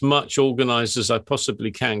as much organized as I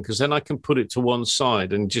possibly can, because then I can put it to one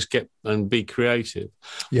side and just be creative.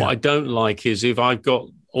 Yeah. What I don't like is if I've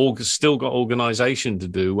still got organization to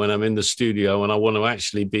do when I'm in the studio and I want to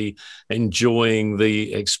actually be enjoying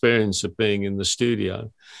the experience of being in the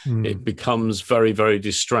studio. It becomes very, very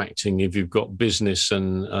distracting if you've got business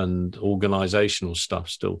and organizational stuff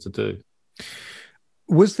still to do.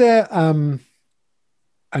 Was there and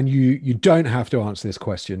you don't have to answer this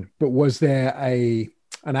question, but was there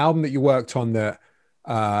an album that you worked on that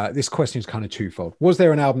this question is kind of twofold. Was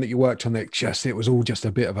there an album that you worked on that it was all just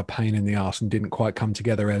a bit of a pain in the ass and didn't quite come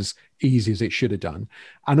together as easy as it should have done?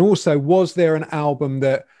 And also, was there an album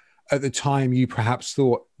that at the time you perhaps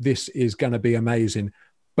thought this is going to be amazing,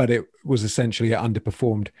 but it was essentially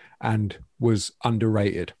underperformed and was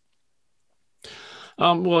underrated?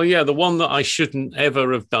 Well, yeah, the one that I shouldn't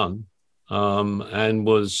ever have done and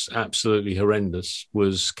was absolutely horrendous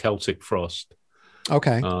was Celtic Frost.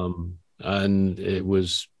 Okay. And it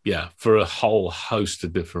was, for a whole host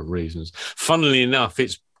of different reasons. Funnily enough,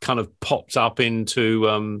 it's kind of popped up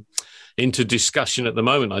into discussion at the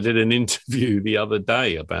moment. I did an interview the other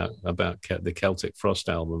day about the Celtic Frost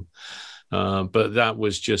album, but that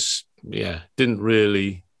was just didn't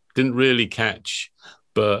really catch.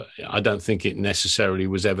 But I don't think it necessarily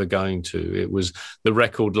was ever going to. It was the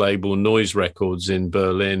record label Noise Records in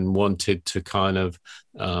Berlin wanted to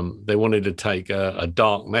they wanted to take a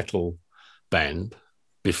dark metal band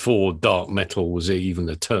before dark metal was even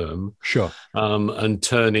a term. Sure. And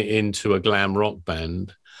turn it into a glam rock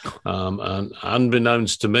band. And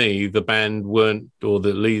unbeknownst to me, the band the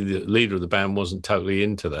leader of the band wasn't totally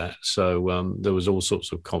into that. So there was all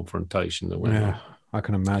sorts of confrontation that went on. I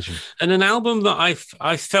can imagine. And an album that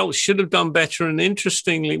I felt should have done better, and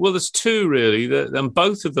interestingly, well, there's two really, and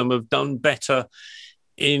both of them have done better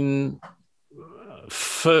in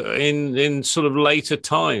sort of later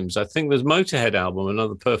times. I think there's Motorhead album,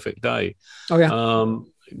 Another Perfect Day. Oh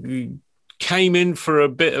yeah. Came in for a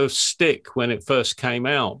bit of stick when it first came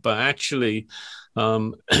out, but actually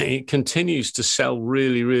it continues to sell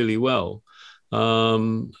really, really well.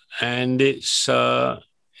 And it's a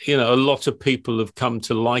lot of people have come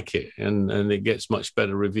to like it, and it gets much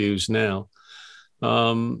better reviews now.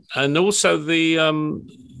 And also the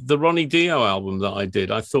Ronnie Dio album that I did,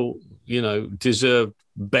 I thought, deserved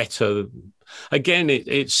better. Again,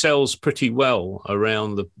 it sells pretty well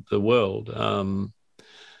around the world,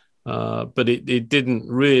 but it didn't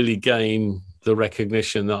really gain the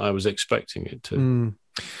recognition that I was expecting it to.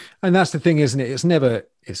 And that's the thing, isn't it?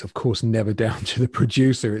 It's of course never down to the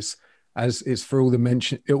producer. It's for all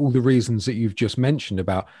the reasons that you've just mentioned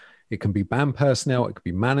about. It can be band personnel, it could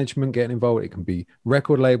be management getting involved, it can be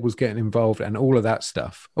record labels getting involved, and all of that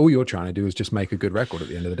stuff. All you're trying to do is just make a good record at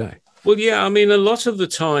the end of the day. Well, yeah, I mean, a lot of the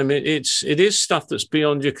time it is stuff that's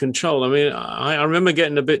beyond your control. I mean, I remember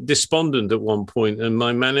getting a bit despondent at one point, and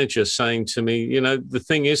my manager saying to me, the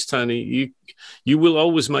thing is, Tony, you will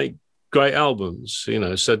always make great albums,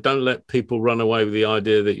 so don't let people run away with the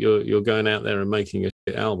idea that you're going out there and making a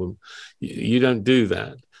shit album. You don't do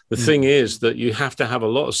that. The thing is that you have to have a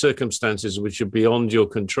lot of circumstances which are beyond your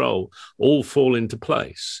control all fall into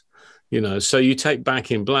place. So you take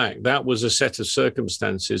Back in Black, that was a set of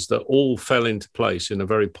circumstances that all fell into place in a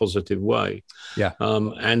very positive way. Yeah.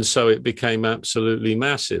 And so it became absolutely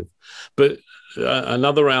massive. But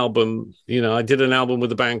another album, I did an album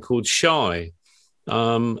with a band called Shy,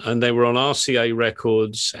 and they were on RCA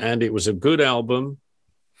Records, and it was a good album,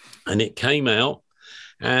 and it came out.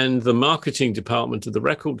 And the marketing department of the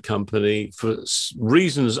record company, for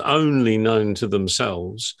reasons only known to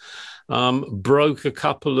themselves, broke a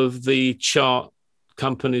couple of the chart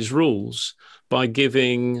company's rules by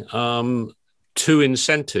giving two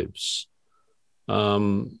incentives,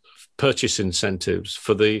 purchase incentives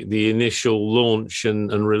for the initial launch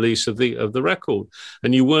and release of the record,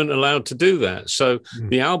 and you weren't allowed to do that. So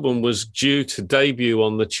the album was due to debut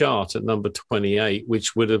on the chart at number 28,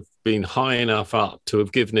 which would have been high enough up to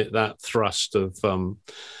have given it that thrust of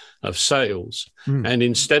sales. And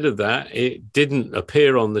instead of that, it didn't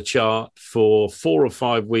appear on the chart for 4 or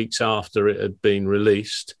 5 weeks after it had been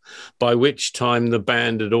released, by which time the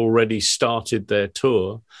band had already started their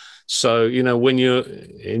tour. So, when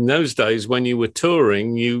in those days, when you were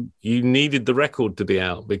touring, you needed the record to be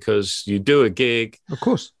out, because you do a gig. Of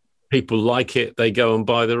course. People like it, they go and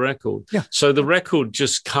buy the record. Yeah. So the record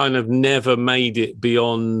just kind of never made it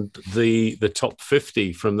beyond the top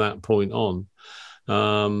 50 from that point on.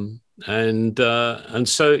 And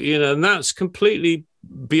so, and that's completely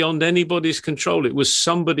beyond anybody's control. It was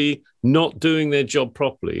somebody not doing their job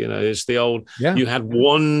properly. It's the old, you had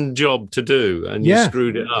one job to do and you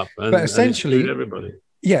screwed it up. But essentially, everybody.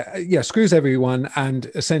 Yeah, screws everyone, and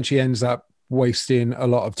essentially ends up wasting a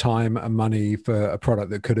lot of time and money for a product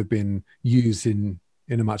that could have been used in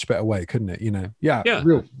a much better way, couldn't it?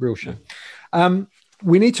 Real shame.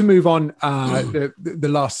 We need to move on. The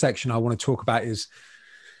last section I want to talk about is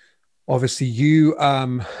obviously you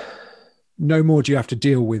no more do you have to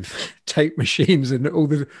deal with tape machines and all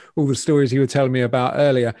the stories you were telling me about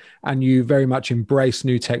earlier. And you very much embrace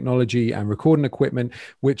new technology and recording equipment,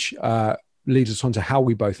 which leads us on to how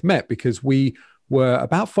we both met, because we were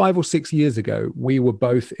about 5 or 6 years ago, we were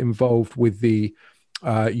both involved with the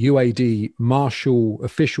UAD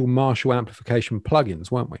official Marshall amplification plugins,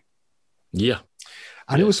 weren't we? Yeah.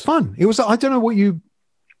 And It was fun. It was, I don't know what you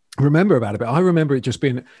remember about it, but I remember it just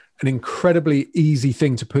being an incredibly easy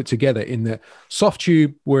thing to put together, in that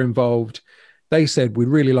Softtube were involved. They said, we'd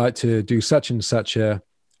really like to do such and such a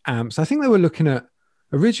amps. I think they were looking at,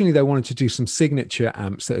 originally they wanted to do some signature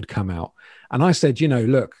amps that had come out. And I said,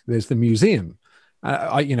 look, there's the museum.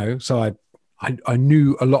 I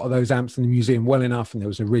knew a lot of those amps in the museum well enough. And there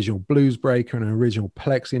was an original Blues Breaker and an original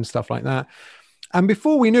Plexi and stuff like that. And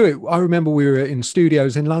before we knew it, I remember we were in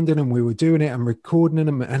studios in London and we were doing it and recording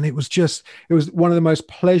them. And it was one of the most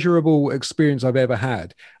pleasurable experience I've ever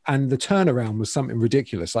had. And the turnaround was something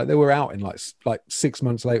ridiculous. Like, they were out in like 6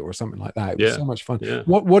 months later or something like that. It was so much fun. Yeah.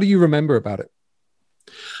 What do you remember about it?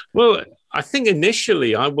 Well, I think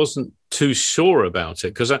initially I wasn't too sure about it,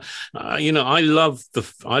 because I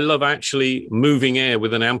love actually moving air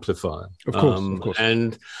with an amplifier. Of course.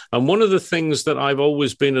 And one of the things that I've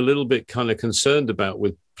always been a little bit kind of concerned about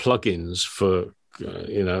with plugins for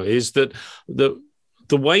is that the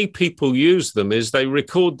way people use them is they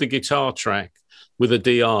record the guitar track with a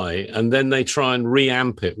DI and then they try and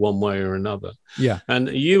reamp it one way or another. Yeah. And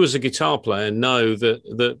you as a guitar player know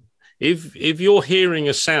that if you're hearing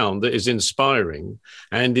a sound that is inspiring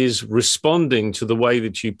and is responding to the way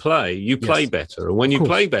that you play better. And when you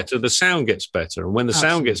play better, the sound gets better. And when the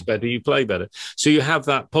sound gets better, you play better. So you have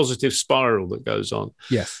that positive spiral that goes on.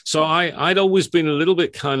 Yes. So I'd always been a little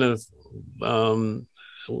bit kind of,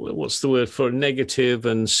 what's the word for negative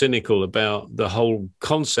and cynical about the whole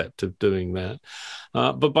concept of doing that.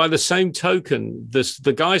 But by the same token,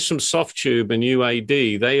 the guys from Softtube and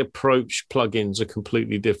UAD, they approach plugins a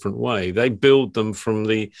completely different way. They build them from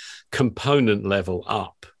the component level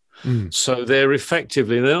up. So they're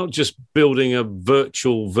not just building a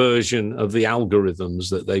virtual version of the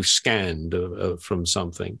algorithms that they've scanned from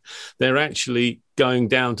something. They're actually going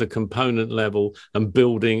down to component level and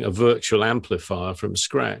building a virtual amplifier from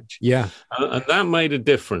scratch. Yeah. And that made a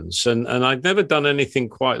difference. And I'd never done anything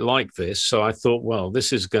quite like this. So I thought, well,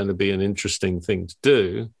 this is going to be an interesting thing to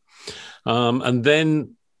do. And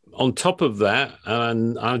then on top of that,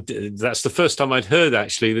 and that's the first time I'd heard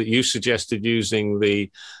actually that you suggested using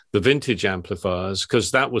the vintage amplifiers,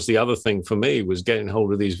 because that was the other thing for me, was getting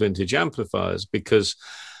hold of these vintage amplifiers, because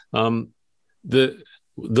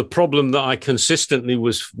the problem that I consistently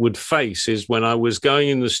would face is when I was going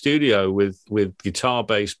in the studio with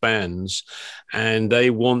guitar-based bands and they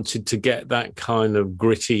wanted to get that kind of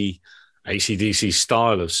gritty AC/DC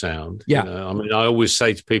style of sound. Yeah. I mean, I always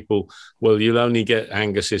say to people, well, you'll only get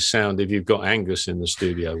Angus's sound if you've got Angus in the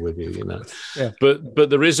studio with you, Yeah.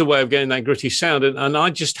 But there is a way of getting that gritty sound. And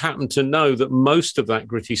I just happen to know that most of that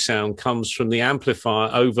gritty sound comes from the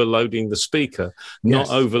amplifier overloading the speaker,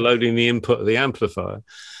 not overloading the input of the amplifier.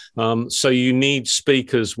 So you need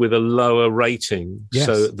speakers with a lower rating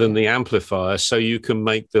than the amplifier, so you can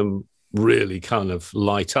make them really kind of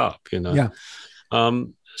light up, Yeah.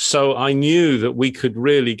 So I knew that we could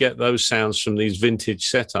really get those sounds from these vintage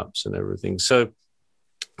setups and everything. So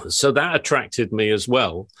that attracted me as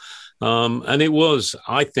well. And it was,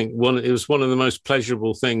 I think, one of the most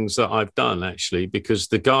pleasurable things that I've done, actually, because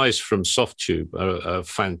the guys from Softtube are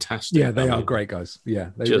fantastic. Yeah, they are great guys.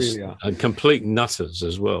 Yeah, they really are. And complete nutters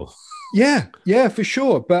as well. Yeah, for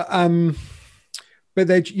sure. But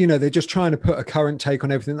they're just trying to put a current take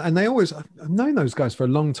on everything. And I've known those guys for a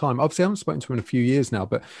long time. Obviously, I haven't spoken to them in a few years now,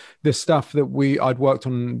 but the stuff that I'd worked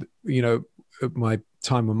on, at my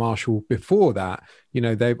time with Marshall before that,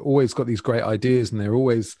 they've always got these great ideas and they're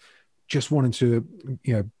always just wanting to,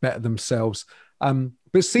 better themselves.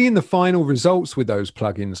 But seeing the final results with those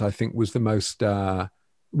plugins, I think was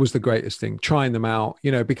the greatest thing, trying them out,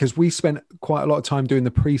 because we spent quite a lot of time doing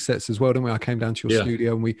the presets as well, didn't we? I came down to your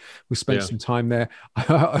studio and we spent some time there.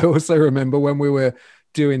 I also remember when we were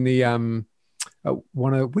doing the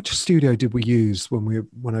which studio did we use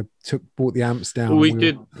when I brought the amps down? We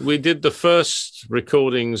did the first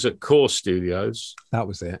recordings at Core Studios. That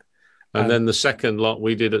was it. And then the second lot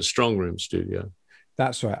we did at Strong Room Studio.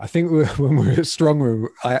 That's right. I think when we were at Strong Room,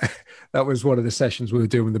 that was one of the sessions we were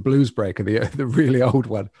doing with the Blues Breaker, the really old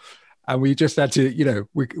one. And we just had to,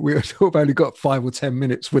 we sort of only got 5 or 10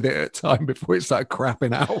 minutes with it at a time before it started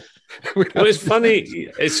crapping out. Well, it's funny.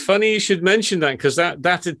 It's funny you should mention that, because that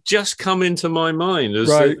had just come into my mind. As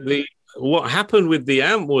right. what happened with the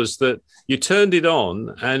amp was that you turned it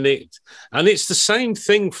on, and it's the same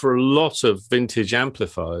thing for a lot of vintage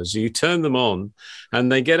amplifiers. You turn them on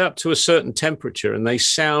and they get up to a certain temperature and they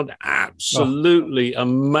sound absolutely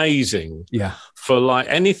amazing. Yeah. For like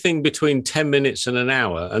anything between 10 minutes and an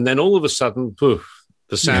hour. And then all of a sudden, poof,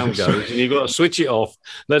 the sound goes, and you've got to switch it off,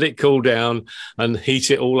 let it cool down, and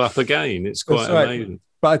heat it all up again. It's quite amazing.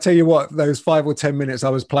 But I tell you what, those 5 or 10 minutes I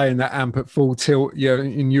was playing that amp at full tilt,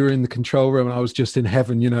 and you were in the control room, and I was just in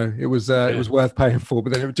heaven. It was worth paying for.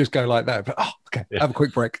 But then it would just go like that. But okay, have a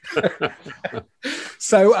quick break.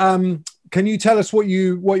 So, can you tell us what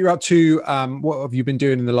you're up to? What have you been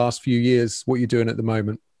doing in the last few years? What you're doing at the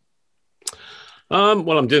moment?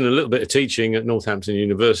 Well, I'm doing a little bit of teaching at Northampton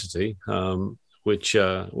University, which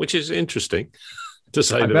is interesting, to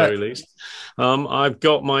say the very least. I've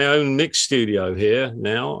got my own mix studio here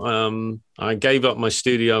now. I gave up my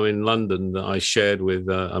studio in London that I shared with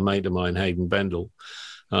a mate of mine, Hayden Bendel.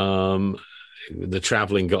 The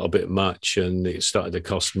traveling got a bit much, and it started to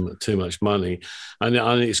cost too much money. And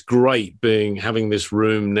it's great having this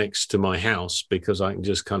room next to my house, because I can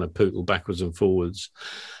just kind of pootle backwards and forwards.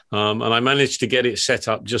 And I managed to get it set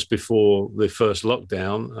up just before the first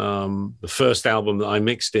lockdown. The first album that I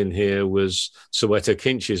mixed in here was Soweto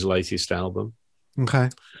Kinch's latest album. Okay.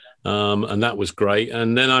 And that was great.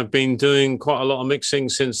 And then I've been doing quite a lot of mixing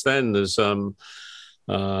since then. There's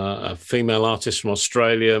a female artist from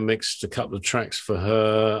Australia, mixed a couple of tracks for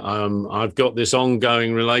her. I've got this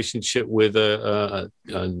ongoing relationship with a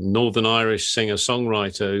Northern Irish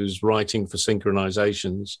singer-songwriter who's writing for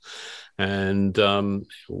Synchronizations. And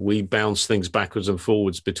we bounce things backwards and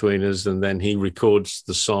forwards between us, and then he records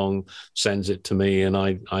the song, sends it to me, and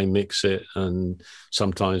I mix it. And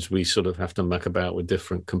sometimes we sort of have to muck about with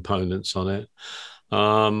different components on it.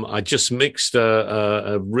 I just mixed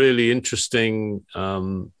a really interesting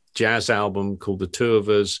jazz album called The Two of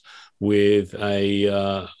Us with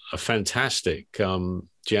a fantastic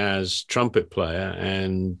jazz trumpet player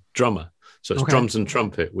and drummer. So it's drums and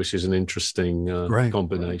trumpet, which is an interesting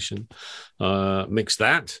combination. Mix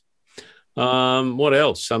that. What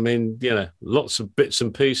else? I mean, lots of bits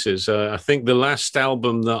and pieces. I think the last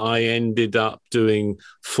album that I ended up doing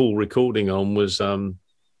full recording on was a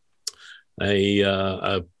punk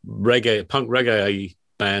reggae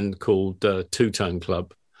band called Two Tone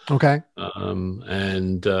Club. Okay.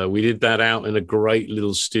 And we did that out in a great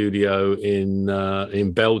little studio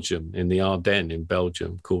in Belgium, in the Ardennes in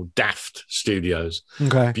Belgium, called Daft Studios.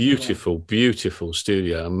 Okay. Beautiful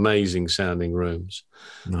studio, amazing sounding rooms.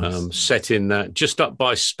 Nice. Set in that just up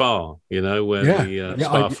by Spa, where the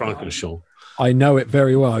Spa Francorchamps. I know it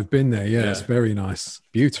very well. I've been there. Yeah, it's very nice.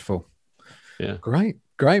 Beautiful. Yeah.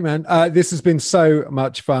 Great, man. This has been so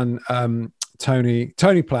much fun.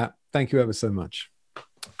 Tony Platt, thank you ever so much.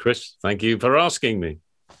 Chris, thank you for asking me.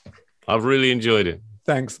 I've really enjoyed it.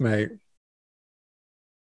 Thanks, mate.